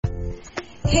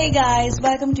Hey guys,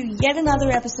 welcome to yet another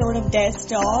episode of Desk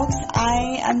Talks.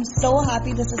 I am so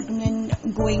happy this has been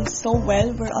going so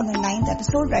well. We're on the 9th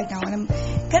episode right now and I'm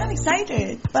kind of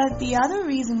excited. But the other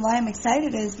reason why I'm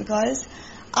excited is because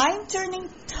I'm turning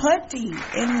 30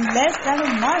 in less than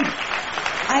a month.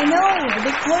 I know, the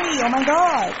big 30, oh my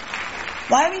god.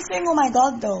 Why are we saying oh my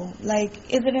god though? Like,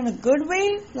 is it in a good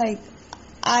way? Like,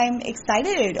 I'm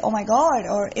excited, oh my god.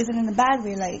 Or is it in a bad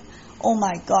way? Like, oh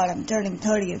my god, I'm turning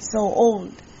 30, it's so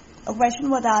old. A question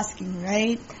worth asking,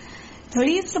 right?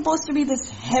 30 is supposed to be this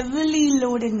heavily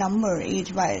loaded number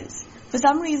age-wise. For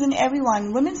some reason,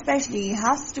 everyone, women especially,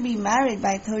 has to be married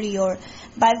by 30 or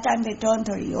by the time they turn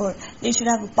 30, or they should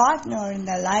have a partner in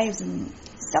their lives and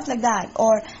stuff like that.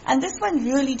 And this one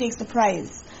really takes the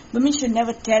prize. Women should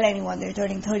never tell anyone they're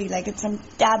turning 30 like it's some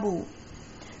taboo.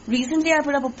 Recently, I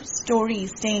put up a story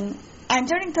saying, I'm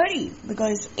turning 30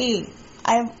 because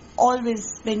I've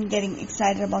always been getting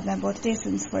excited about my birthday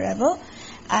since forever,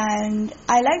 and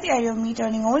I like the idea of me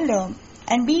turning older.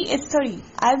 And B, it's 30.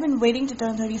 I've been waiting to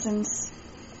turn 30 since,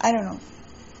 I don't know,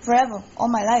 forever, all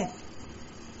my life.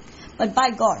 But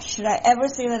by gosh, should I ever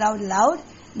say that out loud?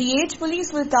 The age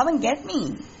police will come and get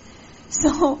me.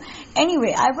 So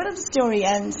anyway, I put up the story,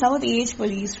 and some of the age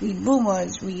police, read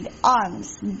boomers, read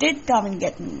aunts, did come and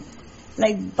get me,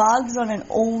 like bugs on an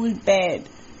old bed.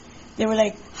 They were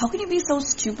like, how can you be so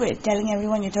stupid telling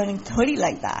everyone you're turning 30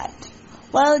 like that?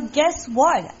 Well, guess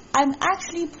what? I'm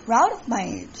actually proud of my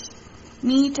age.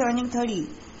 Me turning 30.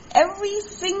 Every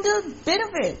single bit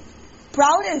of it.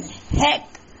 Proud as heck.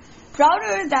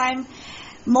 Prouder than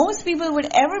most people would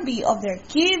ever be of their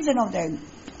kids and of their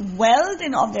wealth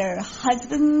and of their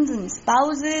husbands and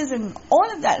spouses and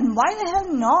all of that. And why the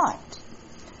hell not?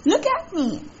 Look at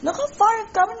me. Look how far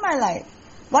I've come in my life.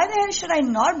 Why the hell should I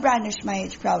not brandish my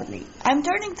age proudly? I'm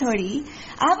turning 30,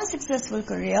 I have a successful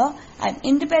career, I'm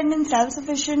independent,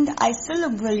 self-sufficient, I still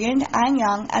look brilliant and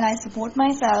young, and I support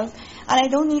myself, and I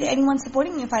don't need anyone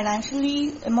supporting me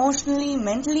financially, emotionally,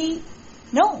 mentally.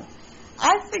 No.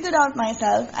 I've figured out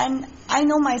myself, and I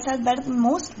know myself better than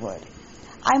most would.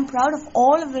 I'm proud of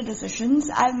all of the decisions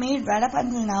I've made right up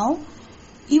until now,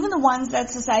 even the ones that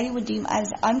society would deem as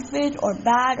unfit or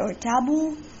bad or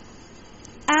taboo.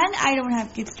 And I don't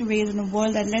have kids to raise in a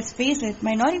world that, let's face it,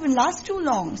 might not even last too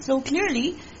long. So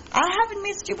clearly, I haven't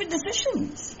made stupid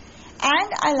decisions.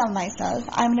 And I love myself.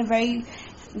 I'm in a very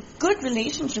good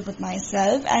relationship with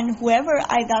myself. And whoever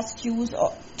I thus choose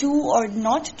to or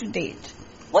not to date,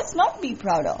 what's not to be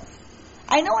proud of?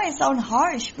 I know I sound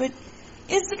harsh, but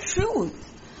it's the truth.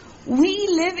 We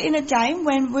live in a time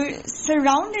when we're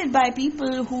surrounded by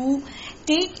people who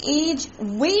take age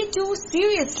way too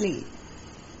seriously.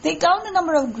 They count the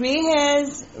number of gray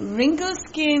hairs, wrinkled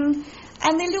skin,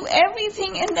 and they do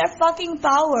everything in their fucking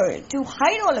power to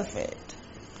hide all of it.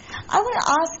 I want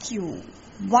to ask you,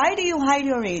 why do you hide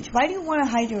your age? Why do you want to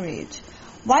hide your age?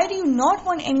 Why do you not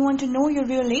want anyone to know your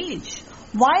real age?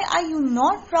 Why are you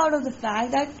not proud of the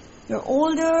fact that you're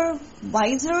older,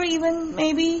 wiser even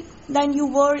maybe, than you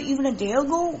were even a day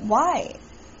ago? Why?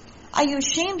 Are you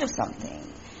ashamed of something?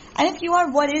 And if you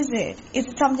are, what is it? Is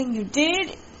it something you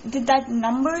did? Did that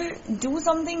number do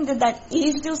something? Did that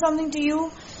age do something to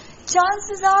you?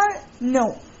 Chances are,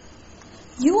 no.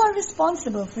 You are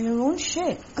responsible for your own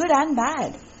shit, good and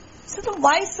bad. So then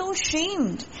why so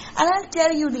shamed? And I'll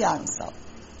tell you the answer.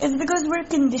 It's because we're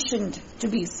conditioned to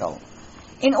be so.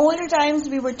 In older times,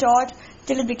 we were taught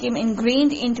till it became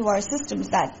ingrained into our systems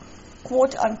that,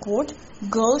 quote unquote,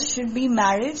 girls should be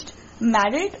married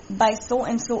by so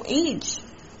and so age.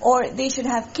 Or they should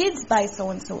have kids by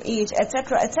so-and-so age,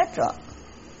 etc., etc.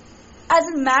 As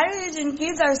in, marriage and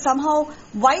kids are somehow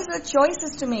wiser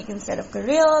choices to make instead of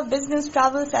career, business,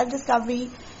 travel,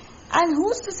 self-discovery. And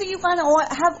who's to say you can't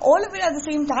have all of it at the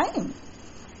same time?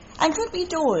 And truth be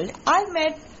told, I've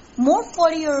met more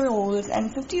 40-year-olds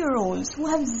and 50-year-olds who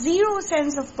have zero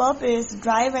sense of purpose,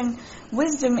 drive, and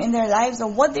wisdom in their lives or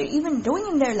what they're even doing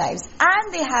in their lives.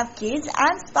 And they have kids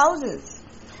and spouses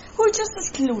who are just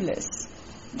as clueless.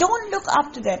 Don't look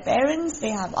up to their parents.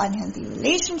 They have unhealthy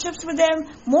relationships with them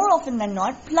more often than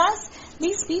not. Plus,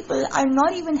 these people are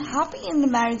not even happy in the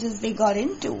marriages they got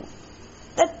into.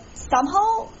 That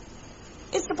somehow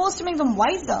is supposed to make them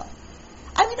wiser.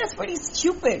 I mean, that's pretty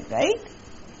stupid, right?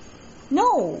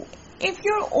 No. If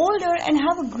you're older and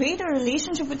have a greater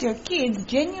relationship with your kids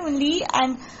genuinely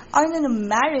and are in a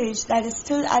marriage that is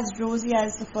still as rosy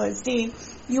as the first day,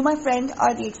 you, my friend,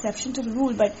 are the exception to the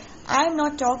rule. But I'm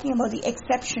not talking about the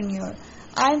exception here.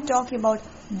 I'm talking about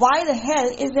why the hell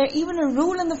is there even a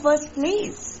rule in the first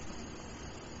place?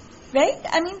 Right?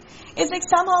 I mean, it's like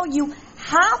somehow you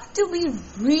have to be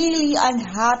really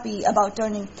unhappy about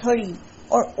turning 30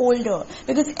 or older,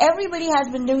 because everybody has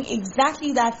been doing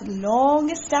exactly that for the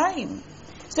longest time.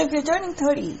 So if you're turning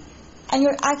 30 and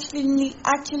you're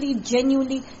actually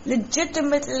genuinely,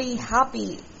 legitimately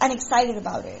happy and excited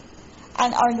about it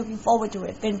and are looking forward to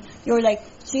it, then you're like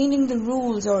changing the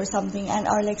rules or something and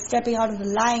are like stepping out of the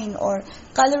line or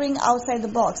coloring outside the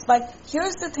box. But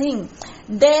here's the thing,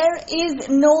 there is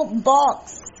no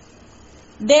box.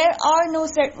 There are no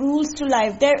set rules to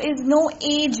life. There is no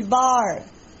age bar.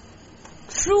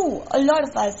 True, a lot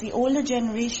of us, the older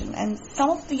generation and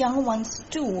some of the younger ones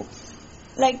too,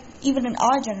 like even in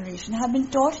our generation, have been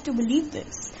taught to believe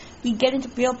this. We get into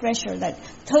peer pressure that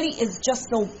 30 is just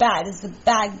so bad, is the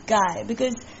bad guy.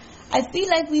 Because I feel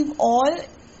like we've all,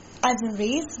 as a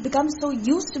race, become so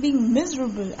used to being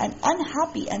miserable and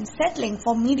unhappy and settling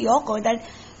for mediocre that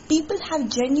people have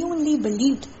genuinely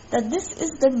believed that this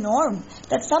is the norm,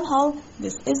 that somehow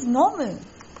this is normal.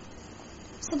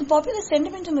 So the popular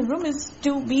sentiment in the room is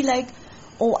to be like,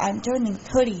 oh, I'm turning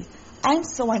 30. I'm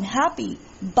so unhappy,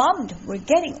 bummed, we're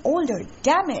getting older,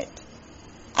 damn it.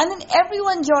 And then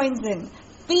everyone joins in,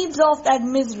 feeds off that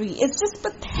misery. It's just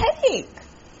pathetic.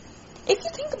 If you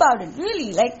think about it,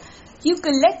 really, like, you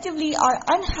collectively are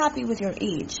unhappy with your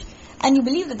age and you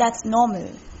believe that that's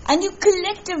normal. And you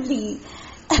collectively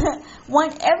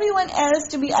want everyone else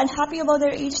to be unhappy about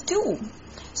their age too.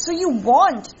 So you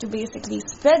want to basically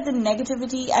spread the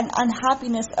negativity and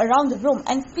unhappiness around the room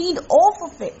and feed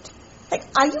off of it. Like,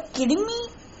 are you kidding me?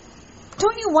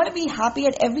 Don't you want to be happy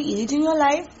at every age in your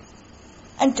life?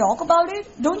 And talk about it?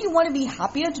 Don't you want to be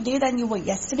happier today than you were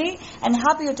yesterday and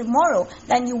happier tomorrow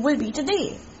than you will be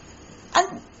today?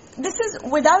 And this is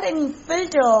without any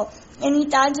filter, any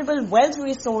tangible wealth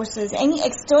resources, any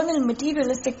external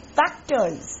materialistic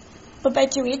factors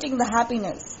perpetuating the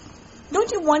happiness.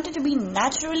 Don't you want it to be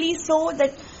naturally so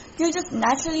that you're just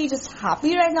naturally just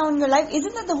happy right now in your life?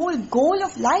 Isn't that the whole goal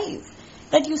of life?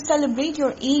 That you celebrate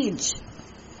your age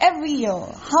every year,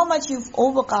 how much you've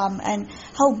overcome and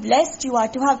how blessed you are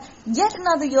to have yet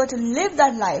another year to live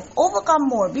that life, overcome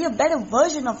more, be a better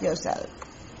version of yourself.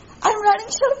 I'm running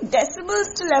short of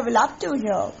decibels to level up to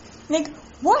here. Like,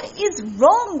 what is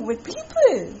wrong with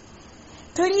people?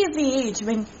 30 is the age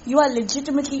when you are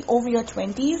legitimately over your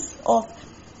 20s of,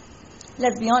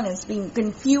 let's be honest, being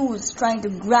confused, trying to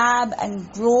grab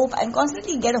and grope and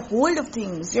constantly get a hold of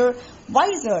things. You're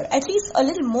wiser, at least a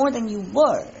little more than you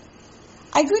were.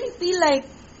 I really feel like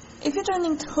if you're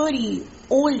turning 30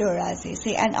 older, as they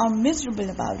say, and are miserable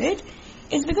about it,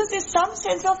 it's because there's some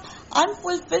sense of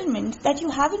unfulfillment that you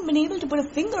haven't been able to put a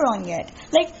finger on yet.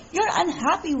 Like, you're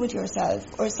unhappy with yourself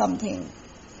or something.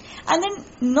 And then,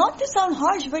 not to sound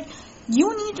harsh, but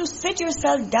you need to sit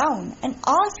yourself down and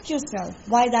ask yourself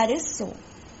why that is so.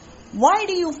 Why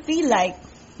do you feel like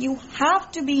you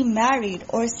have to be married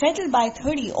or settled by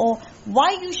 30, or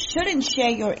why you shouldn't share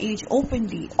your age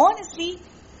openly? Honestly,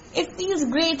 it feels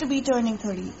great to be turning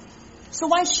 30. So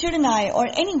why shouldn't I or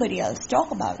anybody else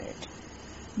talk about it?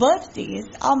 Birthdays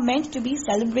are meant to be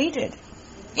celebrated.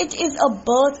 It is a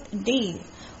birthday.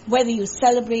 Whether you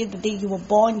celebrate the day you were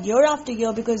born year after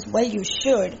year because, well, you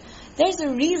should. There's a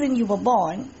reason you were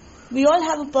born. We all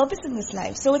have a purpose in this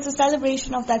life. So it's a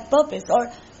celebration of that purpose.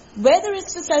 Or whether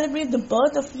it's to celebrate the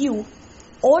birth of you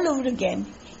all over again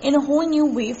in a whole new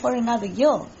way for another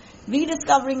year.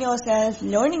 Rediscovering yourself,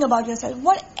 learning about yourself,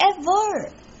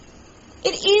 whatever.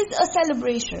 It is a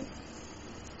celebration.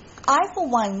 I, for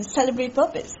one, celebrate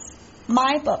purpose.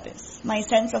 My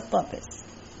sense of purpose.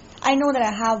 I know that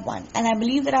I have one, and I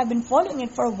believe that I've been following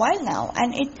it for a while now,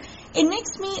 and it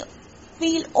makes me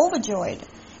feel overjoyed,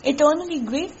 eternally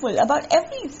grateful about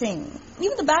everything,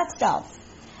 even the bad stuff.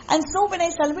 And so when I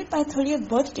celebrate my 30th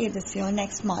birthday this year,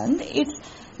 next month, it's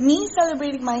me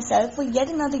celebrating myself for yet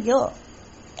another year.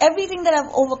 Everything that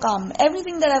I've overcome,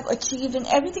 everything that I've achieved, and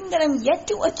everything that I'm yet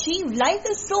to achieve. Life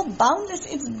is so boundless,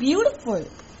 it's beautiful.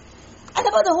 And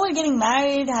about the whole getting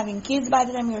married, having kids by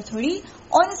the time you're 30,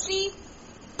 honestly,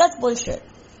 that's bullshit.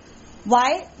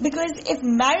 Why? Because if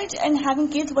marriage and having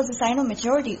kids was a sign of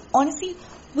maturity, honestly,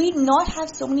 we'd not have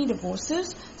so many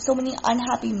divorces, so many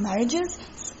unhappy marriages,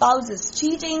 spouses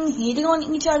cheating, hating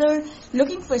on each other,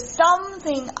 looking for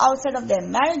something outside of their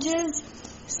marriages,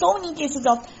 so many cases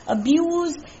of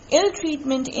abuse, ill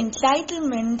treatment,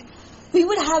 entitlement. We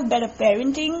would have better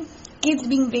parenting, kids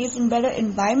being raised in better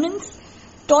environments,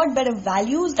 taught better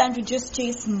values than to just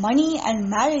chase money and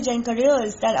marriage and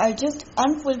careers that are just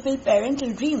unfulfilled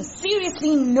parental dreams.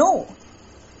 Seriously, no.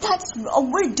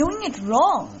 We're doing it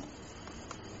wrong.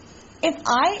 If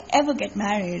I ever get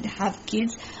married, have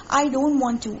kids, I don't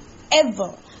want to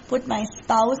ever put my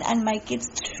spouse and my kids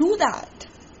through that.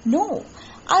 No.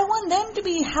 I want them to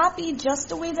be happy just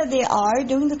the way that they are,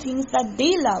 doing the things that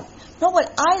they love, not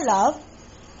what I love,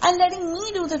 and letting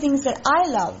me do the things that I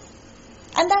love.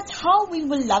 And that's how we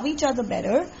will love each other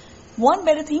better, want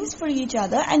better things for each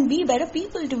other, and be better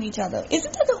people to each other.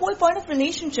 Isn't that the whole point of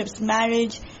relationships,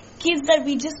 marriage, kids, that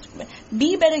we just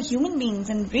be better human beings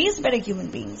and raise better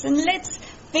human beings? And let's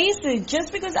face it,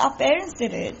 just because our parents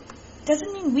did it,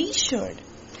 doesn't mean we should.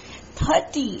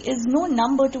 30 is no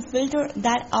number to filter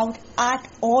that out at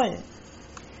all.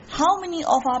 How many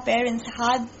of our parents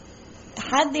had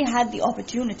they had the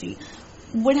opportunity,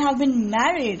 would have been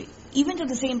married even to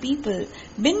the same people,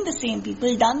 been the same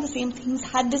people, done the same things,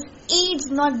 had this age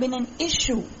not been an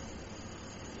issue?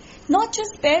 Not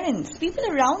just parents, people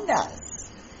around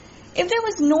us. If there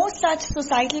was no such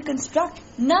societal construct,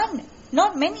 none,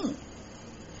 not many.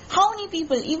 How many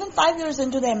people, even 5 years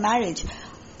into their marriage,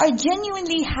 are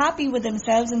genuinely happy with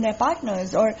themselves and their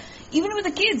partners, or even with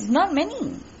the kids? Not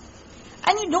many.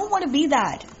 And you don't want to be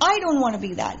that. I don't want to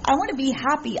be that. I want to be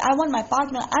happy. I want my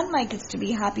partner and my kids to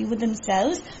be happy with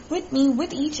themselves, with me,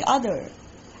 with each other.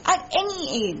 At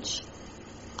any age.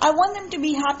 I want them to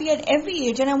be happy at every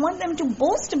age, and I want them to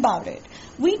boast about it.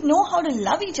 We know how to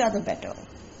love each other better.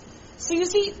 So you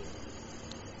see,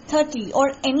 30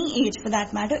 or any age for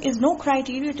that matter is no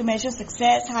criteria to measure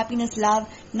success, happiness, love,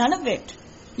 none of it.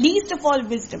 Least of all,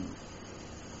 wisdom.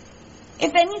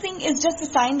 If anything, it's just a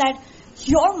sign that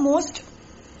your most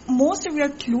of your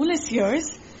clueless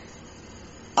years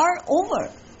are over.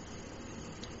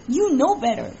 You know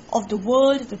better of the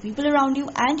world, the people around you,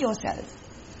 and yourself.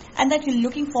 And that you're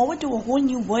looking forward to a whole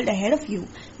new world ahead of you,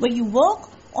 where you work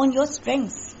on your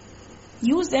strengths.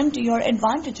 Use them to your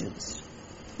advantages.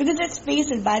 Because let's face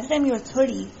it, by the time you're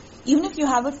 30, even if you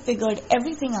haven't figured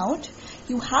everything out,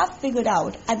 you have figured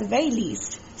out, at the very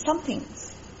least, some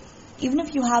things. Even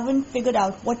if you haven't figured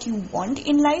out what you want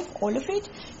in life, all of it,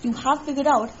 you have figured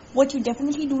out what you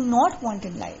definitely do not want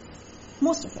in life.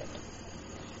 Most of it.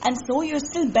 And so you're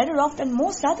still better off than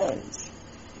most others.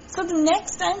 So the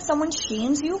next time someone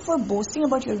shames you for boasting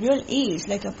about your real age,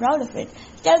 like you're proud of it,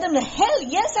 tell them the hell,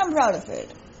 yes, I'm proud of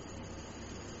it.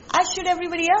 As should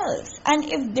everybody else. And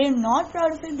if they're not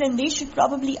proud of it, then they should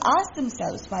probably ask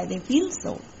themselves why they feel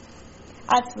so.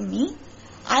 As for me,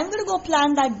 I'm going to go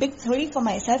plan that big 30 for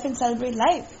myself and celebrate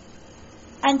life.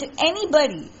 And to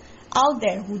anybody out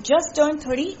there who just turned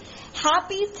 30,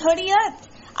 happy 30th.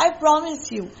 I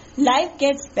promise you, life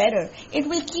gets better. It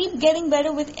will keep getting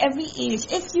better with every age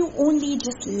if you only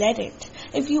just let it.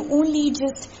 If you only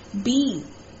just be.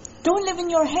 Don't live in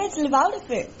your heads, live out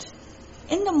of it.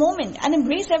 In the moment, and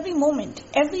embrace every moment,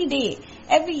 every day,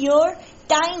 every year,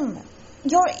 time,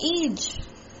 your age.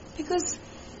 Because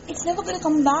it's never going to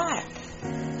come back.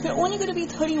 You're only going to be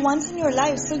 30 once in your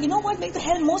life. So you know what? Make the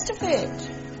hell most of it.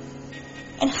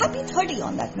 And happy 30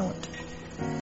 on that note.